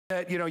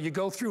You know, you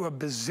go through a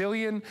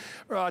bazillion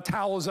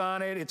towels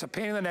on it. It's a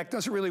pain in the neck,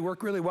 doesn't really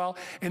work really well.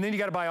 And then you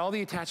gotta buy all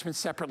the attachments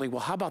separately.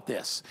 Well, how about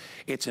this?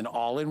 It's an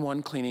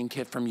all-in-one cleaning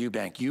kit from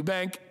Ewbank.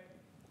 Ewbank,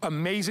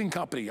 amazing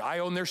company. I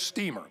own their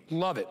steamer,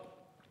 love it.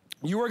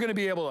 You are gonna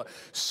be able to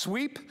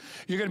sweep,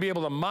 you're gonna be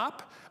able to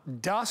mop,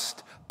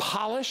 dust,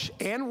 polish,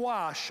 and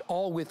wash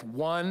all with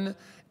one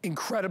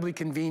incredibly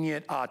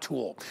convenient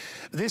tool.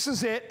 This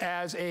is it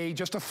as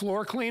just a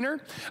floor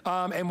cleaner.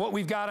 And what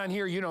we've got on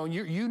here, you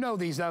know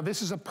these now.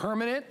 This is a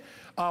permanent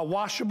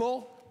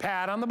washable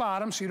pad on the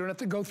bottom, so you don't have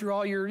to go through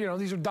all your,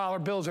 these are dollar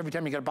bills every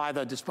time you gotta buy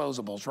the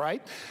disposables,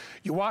 right?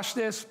 You wash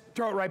this,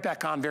 throw it right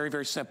back on, very,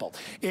 very simple.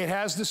 It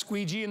has the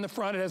squeegee in the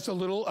front. It has a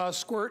little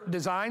squirt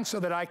design so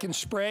that I can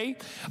spray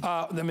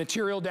the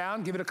material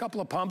down, give it a couple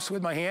of pumps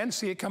with my hand,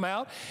 see it come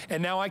out,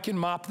 and now I can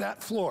mop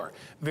that floor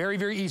very,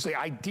 very easily.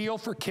 Ideal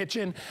for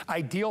kitchen,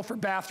 ideal for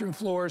bathroom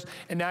floors,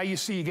 and now you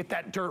see you get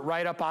that dirt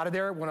right up out of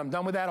there. When I'm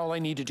done with that, all I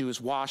need to do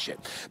is wash it.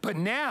 But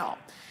now,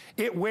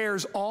 it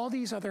wears all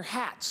these other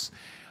hats.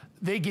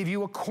 They give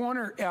you a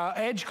corner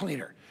edge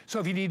cleaner. So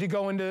if you need to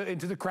go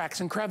into the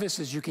cracks and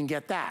crevices, you can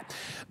get that.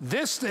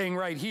 This thing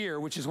right here,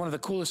 which is one of the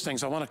coolest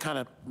things, I wanna kind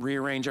of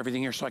rearrange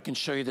everything here so I can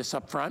show you this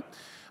up front.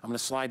 I'm gonna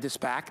slide this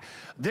back.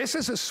 This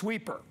is a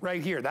sweeper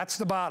right here, that's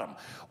the bottom.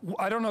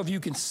 I don't know if you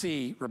can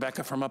see,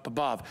 Rebecca, from up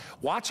above.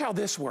 Watch how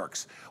this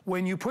works.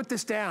 When you put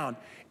this down,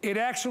 it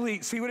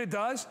actually, see what it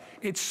does?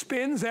 It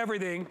spins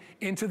everything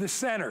into the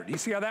center. Do you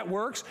see how that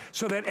works?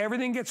 So that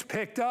everything gets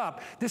picked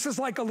up. This is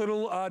like a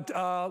little, what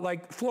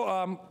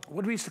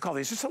do we used to call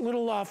these? Just a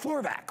little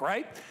floor vac,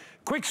 right?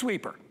 Quick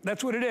sweeper,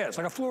 that's what it is,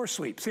 like a floor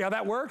sweep. See how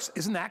that works?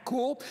 Isn't that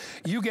cool?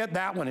 You get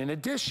that one. In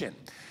addition,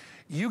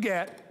 you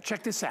get,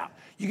 check this out,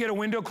 you get a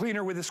window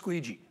cleaner with a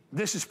squeegee.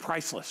 This is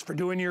priceless for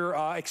doing your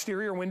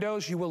exterior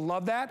windows. You will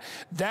love that.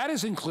 That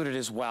is included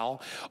as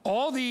well.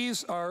 All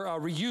these are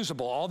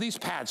reusable, all these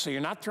pads, so you're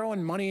not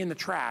throwing money in the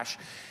trash.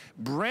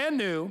 Brand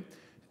new,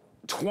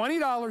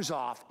 $20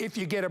 off. If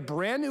you get a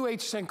brand new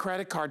HSN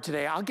credit card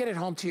today, I'll get it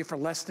home to you for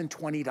less than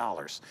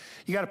 $20.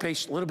 You gotta pay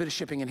a little bit of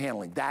shipping and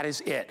handling. That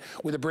is it,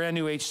 with a brand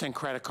new HSN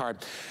credit card.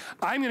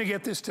 I'm gonna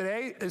get this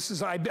today.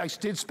 I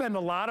did spend a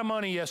lot of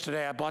money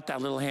yesterday. I bought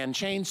that little hand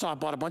chainsaw, I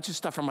bought a bunch of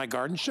stuff from my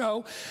garden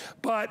show,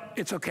 but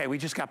it's okay, we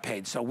just got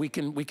paid, so we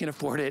can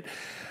afford it.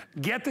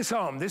 Get this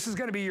home. This is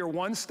gonna be your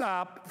one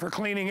stop for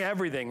cleaning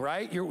everything,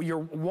 right? Your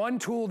one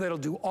tool that'll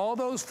do all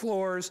those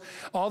floors,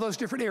 all those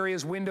different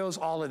areas, windows,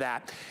 all of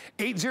that.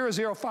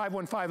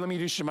 800-515, let me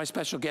introduce you to my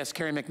special guest,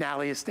 Carrie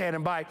McNally is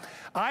standing by.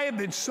 I have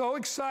been so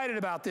excited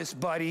about this,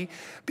 buddy,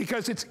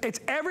 because it's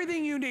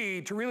everything you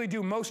need to really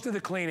do most of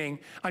the cleaning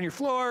on your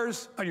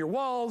floors, on your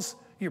walls,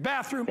 your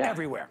bathroom,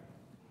 everywhere.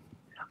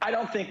 I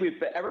don't think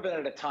we've ever been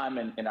at a time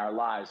in our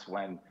lives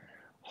when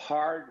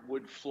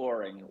hardwood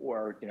flooring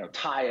or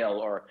tile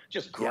or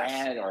just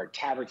granite or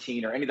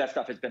tavertine or any of that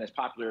stuff has been as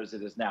popular as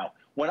it is now.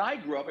 When I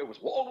grew up, it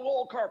was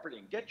wall-to-wall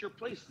carpeting. Get your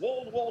place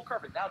wall-to-wall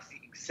carpet. Now it's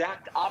the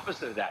exact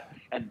opposite of that.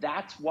 And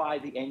that's why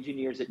the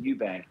engineers at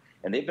Ewbank,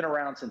 and they've been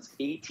around since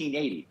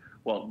 1880,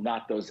 well,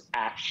 not those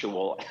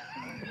actual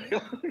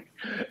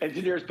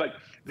engineers, but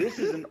this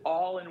is an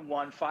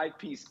all-in-one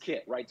 5-piece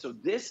kit, right? So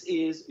this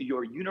is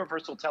your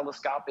universal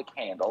telescopic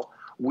handle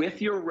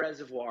with your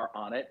reservoir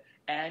on it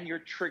and your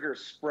trigger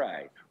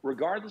spray.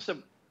 Regardless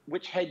of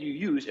which head you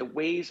use, it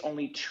weighs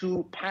only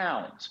 2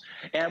 pounds.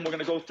 And we're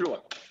gonna go through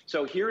it.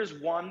 So here is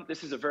one,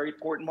 this is a very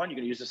important one, you're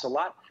gonna use this a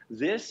lot.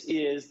 This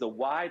is the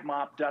wide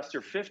mop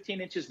duster, 15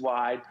 inches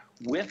wide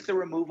with the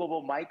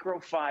removable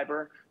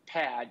microfiber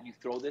pad. You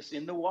throw this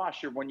in the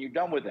washer when you're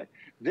done with it.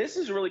 This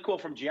is really cool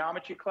from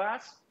geometry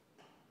class.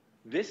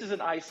 This is an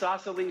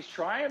isosceles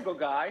triangle,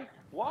 guy.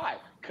 Why?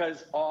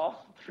 Because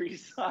all 3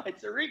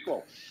 sides are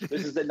equal.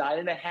 This is the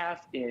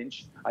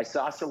 9.5-inch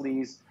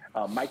isosceles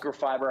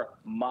microfiber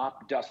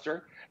mop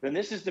duster. Then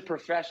this is the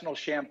professional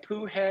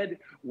shampoo head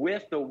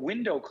with the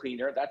window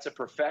cleaner. That's a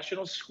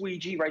professional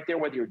squeegee right there,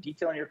 whether you're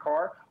detailing your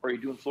car or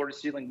you're doing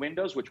floor-to-ceiling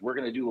windows, which we're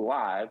gonna do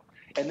live.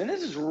 And then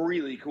this is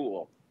really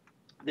cool.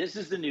 This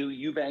is the new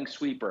Ewbank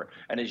sweeper.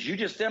 And as you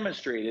just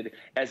demonstrated,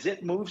 as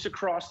it moves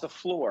across the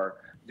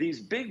floor, these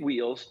big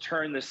wheels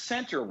turn the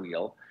center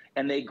wheel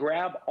and they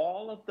grab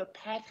all of the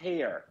pet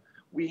hair.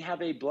 We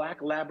have a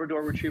black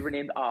Labrador retriever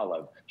named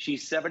Olive.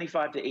 She's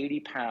 75 to 80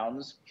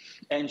 pounds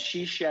and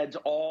she sheds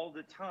all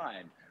the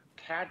time.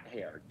 Cat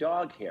hair,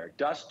 dog hair,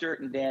 dust, dirt,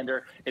 and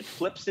dander. It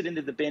flips it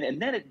into the bin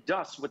and then it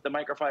dusts with the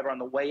microfiber on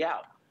the way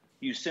out.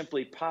 You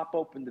simply pop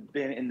open the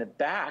bin in the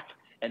back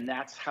and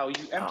that's how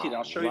you empty it.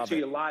 I'll show it to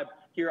you live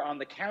here on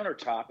the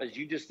countertop as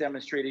you just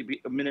demonstrated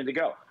a minute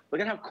ago.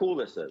 Look at how cool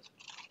this is.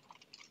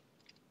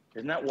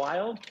 Isn't that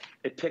wild?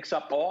 It picks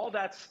up all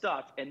that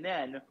stuff, and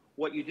then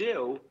what you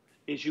do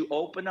is you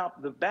open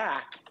up the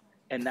back,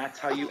 and that's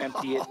how you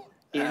empty it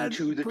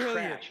into the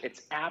trash.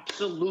 It's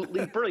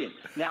absolutely brilliant.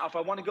 Now, if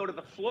I want to go to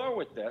the floor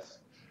with this,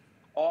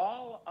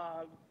 all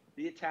of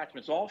the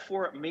attachments, all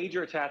 4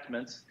 major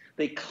attachments,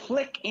 they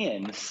click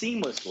in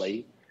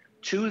seamlessly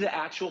to the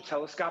actual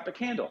telescopic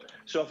handle.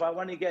 So if I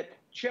want to get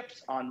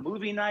chips on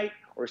movie night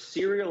or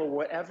cereal or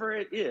whatever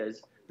it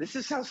is, This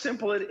is how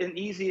simple and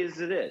easy as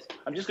it is.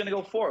 I'm just gonna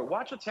go forward.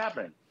 Watch what's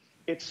happening.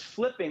 It's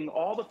flipping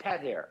all the pet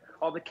hair,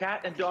 all the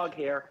cat and dog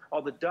hair,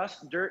 all the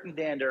dust, dirt, and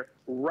dander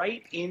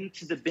right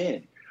into the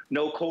bin.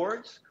 No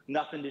cords,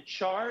 nothing to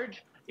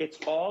charge. It's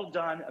all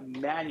done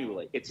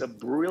manually. It's a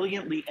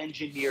brilliantly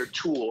engineered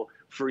tool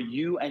for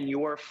you and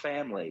your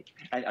family.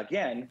 And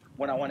again,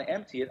 when I want to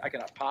empty it, I can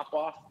pop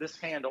off this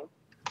handle,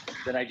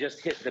 then I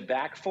just hit the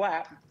back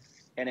flap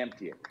and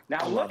empty it.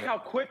 Now look how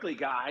quickly,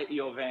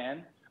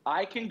 Ewbank,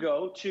 I can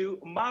go to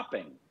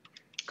mopping.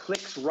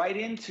 Clicks right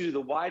into the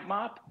wide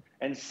mop,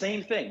 and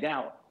same thing.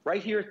 Now,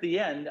 right here at the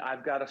end,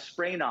 I've got a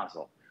spray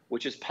nozzle,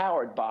 which is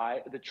powered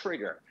by the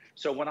trigger.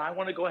 So when I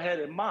want to go ahead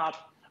and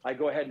mop, I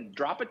go ahead and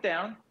drop it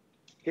down,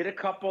 hit a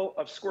couple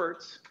of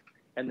squirts,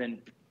 and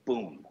then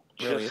boom,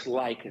 just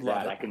like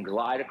that. I can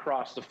glide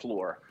across the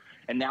floor.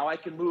 And now I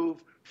can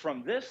move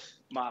from this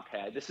mop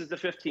head, this is the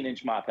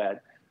 15-inch mop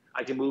head,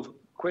 I can move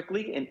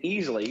quickly and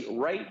easily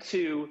right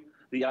to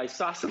the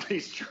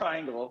isosceles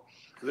triangle,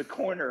 the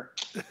corner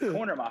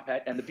mop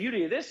head. And the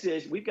beauty of this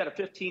is we've got a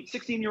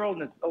 16-year-old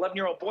and an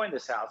 11-year-old boy in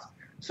this house.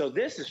 So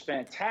this is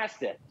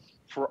fantastic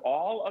for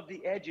all of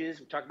the edges.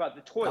 We talk about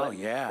the toilet. Oh,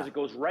 yeah. Because it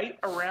goes right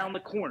around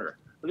the corner.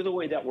 Look at the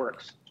way that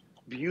works.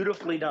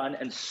 Beautifully done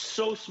and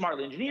so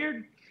smartly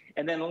engineered.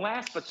 And then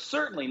last but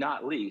certainly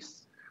not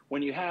least,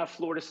 when you have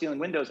floor-to-ceiling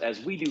windows, as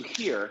we do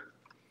here,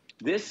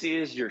 this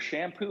is your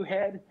shampoo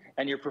head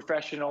and your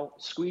professional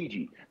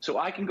squeegee. So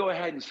I can go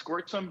ahead and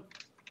squirt some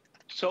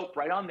soap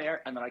right on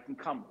there, and then I can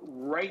come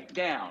right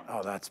down.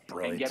 Oh, that's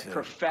brilliant. And get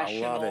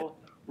professional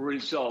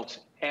results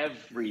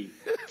every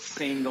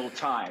single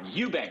time.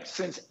 Ewbank,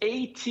 since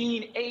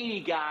 1880,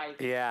 guys.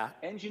 Yeah.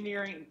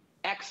 Engineering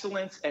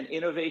excellence and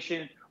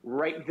innovation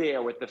right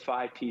there with the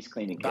 5-piece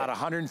cleaning kit. About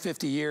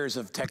 150 years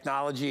of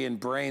technology and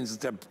brains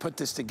to put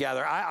this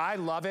together. I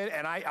love it,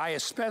 and I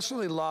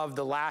especially love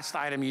the last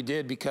item you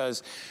did,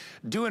 because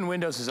doing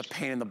windows is a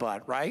pain in the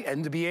butt, right?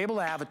 And to be able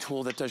to have a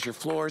tool that does your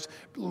floors,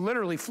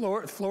 literally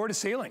floor to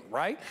ceiling,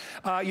 right?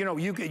 You know,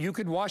 you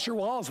could wash your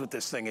walls with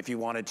this thing if you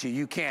wanted to.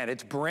 You can.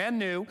 It's brand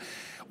new.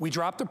 We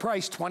dropped the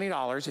price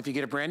 $20. If you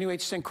get a brand new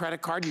HSN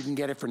credit card, you can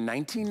get it for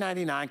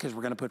 $19.99 because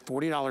we're going to put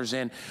 $40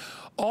 in.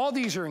 All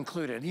these are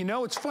included. You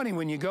know, it's funny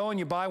when you go and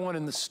you buy one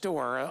in the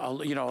store,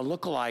 you know, a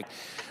lookalike,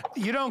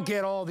 you don't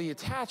get all the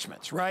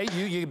attachments, right?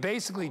 You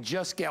basically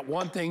just get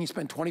one thing. You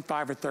spend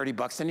 25 or 30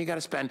 bucks, then you got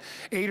to spend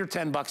 8 or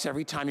 10 bucks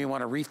every time you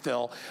want to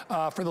refill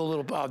for the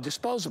little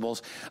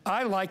disposables.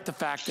 I like the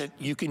fact that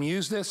you can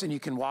use this and you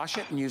can wash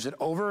it and use it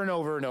over and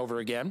over and over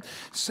again.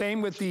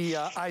 Same with the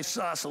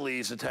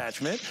isosceles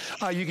attachment.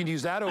 You can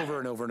use that over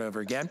and over and over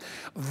again.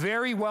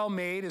 Very well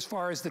made as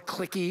far as the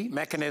clicky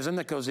mechanism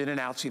that goes in and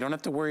out, so you don't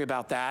have to worry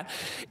about that.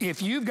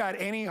 If you've got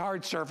any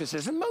hard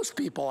surfaces, and most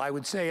people, I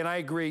would say, and I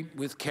agree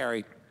with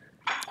Carrie,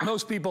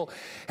 most people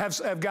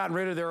have gotten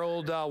rid of their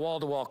old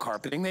wall-to-wall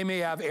carpeting. They may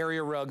have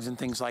area rugs and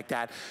things like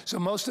that. So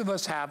most of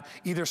us have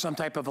either some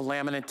type of a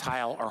laminate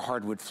tile or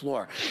hardwood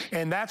floor.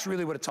 And that's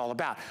really what it's all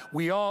about.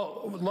 We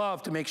all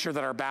love to make sure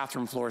that our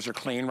bathroom floors are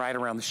clean, right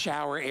around the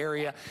shower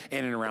area,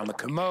 in and around the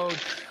commode.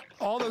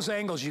 All those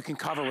angles you can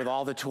cover with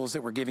all the tools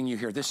that we're giving you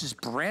here. This is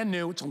brand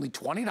new. It's only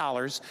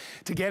 $20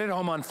 to get it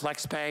home on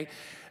FlexPay.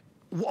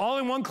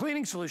 All-in-one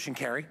cleaning solution,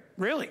 Carrie.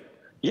 Really.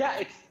 Yeah,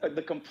 it's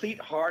the complete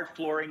hard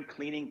flooring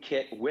cleaning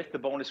kit with the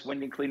bonus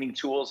window cleaning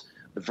tools,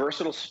 the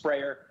versatile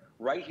sprayer.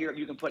 Right here,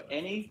 you can put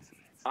any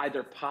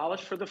either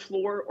polish for the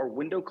floor or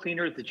window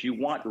cleaner that you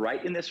want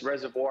right in this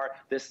reservoir.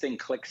 This thing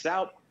clicks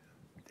out.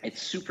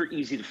 It's super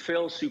easy to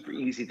fill, super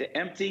easy to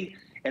empty.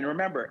 And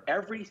remember,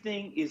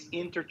 everything is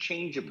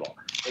interchangeable.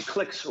 It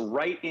clicks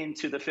right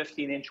into the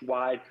 15-inch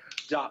wide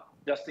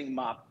dusting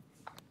mop,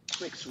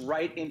 clicks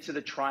right into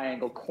the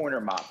triangle corner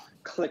mop,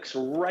 clicks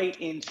right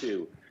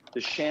into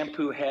the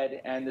shampoo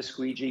head and the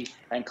squeegee,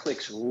 and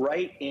clicks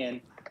right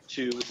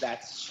into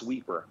that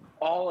sweeper.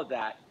 All of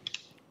that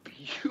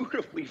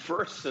beautifully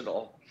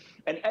versatile.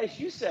 And as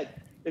you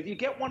said, if you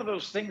get one of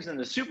those things in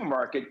the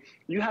supermarket,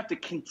 you have to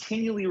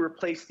continually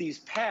replace these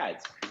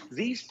pads.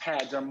 These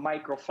pads are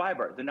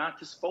microfiber. They're not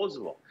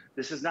disposable.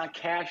 This is not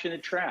cash in the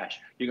trash.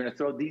 You're going to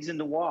throw these in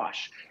the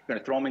wash. You're going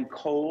to throw them in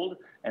cold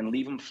and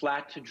leave them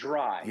flat to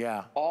dry.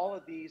 Yeah. All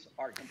of these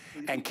are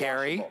completely And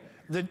Carrie,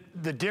 the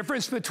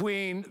difference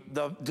between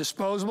the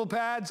disposable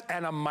pads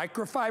and a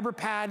microfiber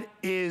pad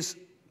is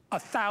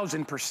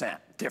 1,000%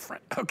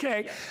 different,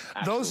 okay?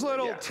 Yeah, those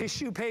little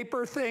tissue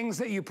paper things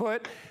that you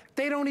put,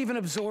 they don't even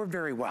absorb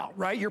very well,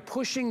 right? You're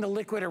pushing the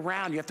liquid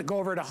around. You have to go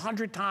over it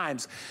 100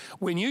 times.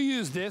 When you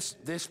use this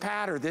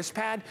pad or this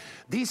pad,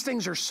 these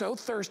things are so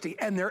thirsty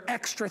and they're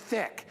extra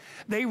thick.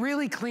 They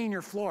really clean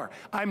your floor.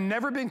 I've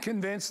never been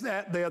convinced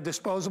that the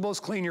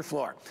disposables clean your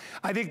floor.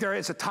 I think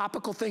it's a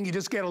topical thing. You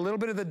just get a little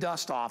bit of the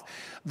dust off.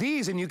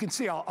 These, and you can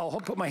see,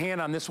 I'll put my hand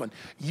on this one.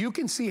 You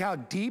can see how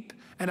deep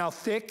and how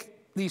thick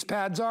these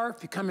pads are,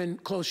 if you come in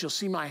close, you'll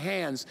see my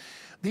hands.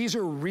 These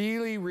are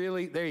really,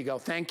 really, there you go,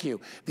 thank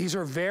you. These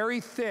are very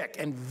thick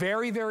and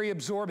very, very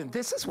absorbent.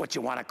 This is what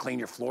you want to clean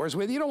your floors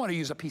with. You don't want to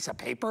use a piece of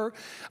paper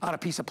on a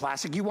piece of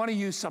plastic. You want to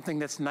use something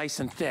that's nice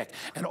and thick.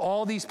 And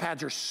all these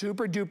pads are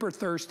super duper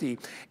thirsty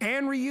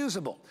and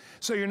reusable.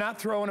 So you're not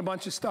throwing a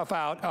bunch of stuff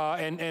out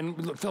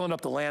and filling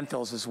up the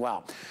landfills as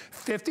well.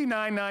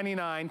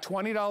 $59.99,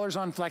 $20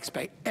 on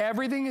FlexPay.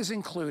 Everything is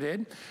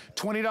included,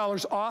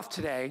 $20 off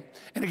today.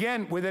 And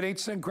again, with an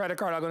 8-cent credit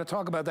card, I'm going to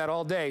talk about that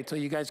all day until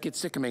you guys get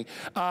sick of me.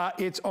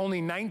 It's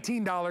only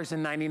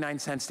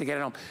 $19.99 to get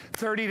it home.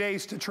 30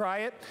 days to try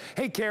it.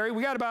 Hey, Carrie,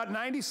 we got about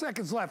 90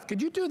 seconds left.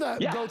 Could you do that?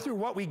 Yeah. Go through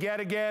what we get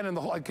again and the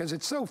whole, because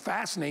it's so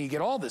fascinating. You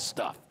get all this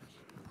stuff.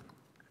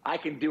 I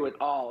can do it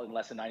all in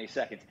less than 90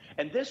 seconds.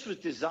 And this was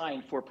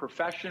designed for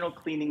professional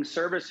cleaning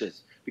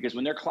services, because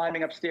when they're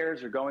climbing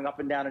upstairs or going up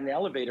and down in the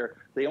elevator,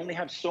 they only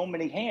have so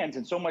many hands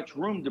and so much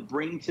room to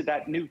bring to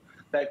that new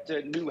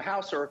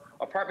house or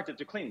apartment that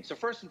they're cleaning. So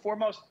first and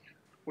foremost,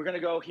 we're going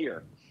to go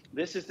here.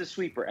 This is the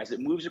sweeper. As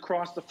it moves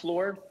across the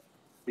floor,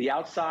 the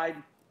outside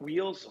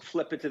wheels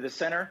flip it to the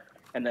center,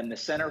 and then the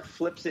center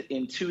flips it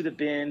into the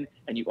bin,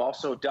 and you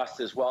also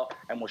dust as well,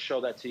 and we'll show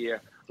that to you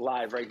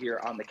live right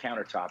here on the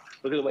countertop.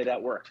 Look at the way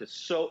that works. It's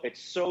so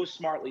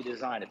smartly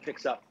designed. It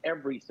picks up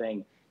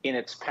everything in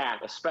its path,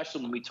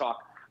 especially when we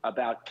talk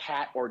about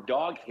cat or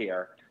dog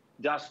hair,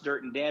 dust,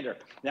 dirt, and dander.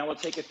 Now we'll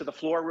take it to the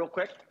floor real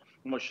quick,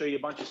 and we'll show you a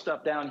bunch of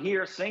stuff down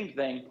here. Same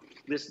thing.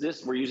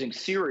 This we're using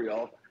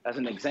cereal as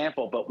an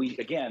example, but we,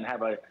 again,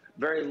 have a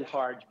very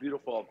large,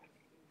 beautiful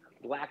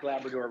black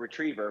Labrador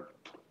retriever,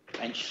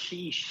 and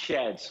she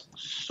sheds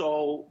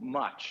so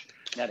much.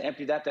 Now to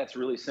empty that, that's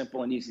really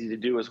simple and easy to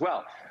do as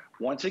well.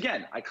 Once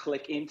again, I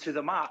click into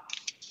the mop,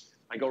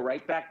 I go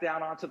right back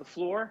down onto the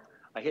floor,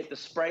 I hit the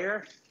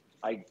sprayer,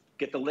 I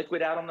get the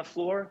liquid out on the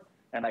floor,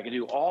 and I can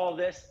do all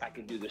this. I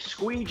can do the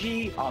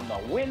squeegee on the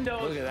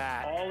windows. Look at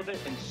that. All of it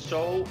and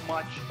so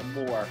much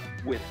more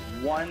with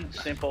one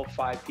simple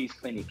 5-piece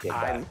cleaning kit.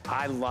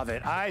 I love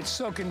it. It's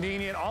so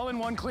convenient.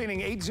 All-in-one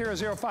cleaning,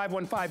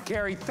 800-515.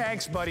 Carrie,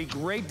 thanks, buddy.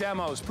 Great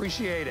demos.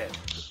 Appreciate it.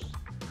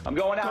 I'm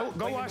going out.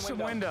 Go wash some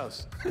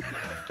windows.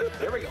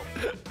 There we go.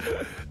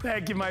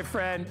 Thank you, my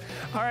friend.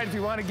 All right, if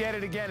you want to get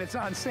it again, it's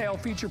on sale.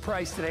 Feature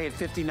price today at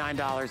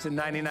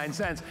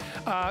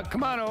 $59.99.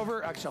 Come on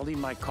over. Actually, I'll leave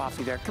my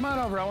coffee there. Come on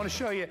over. I want to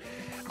show you.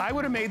 I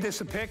would have made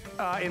this a pick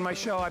in my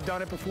show. I've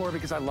done it before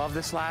because I love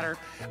this ladder.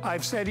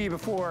 I've said to you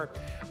before,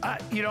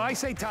 you know, I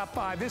say top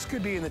 5. This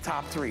could be in the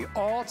top 3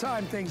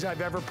 all-time things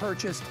I've ever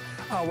purchased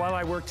while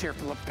I worked here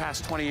for the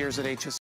past 20 years at HS.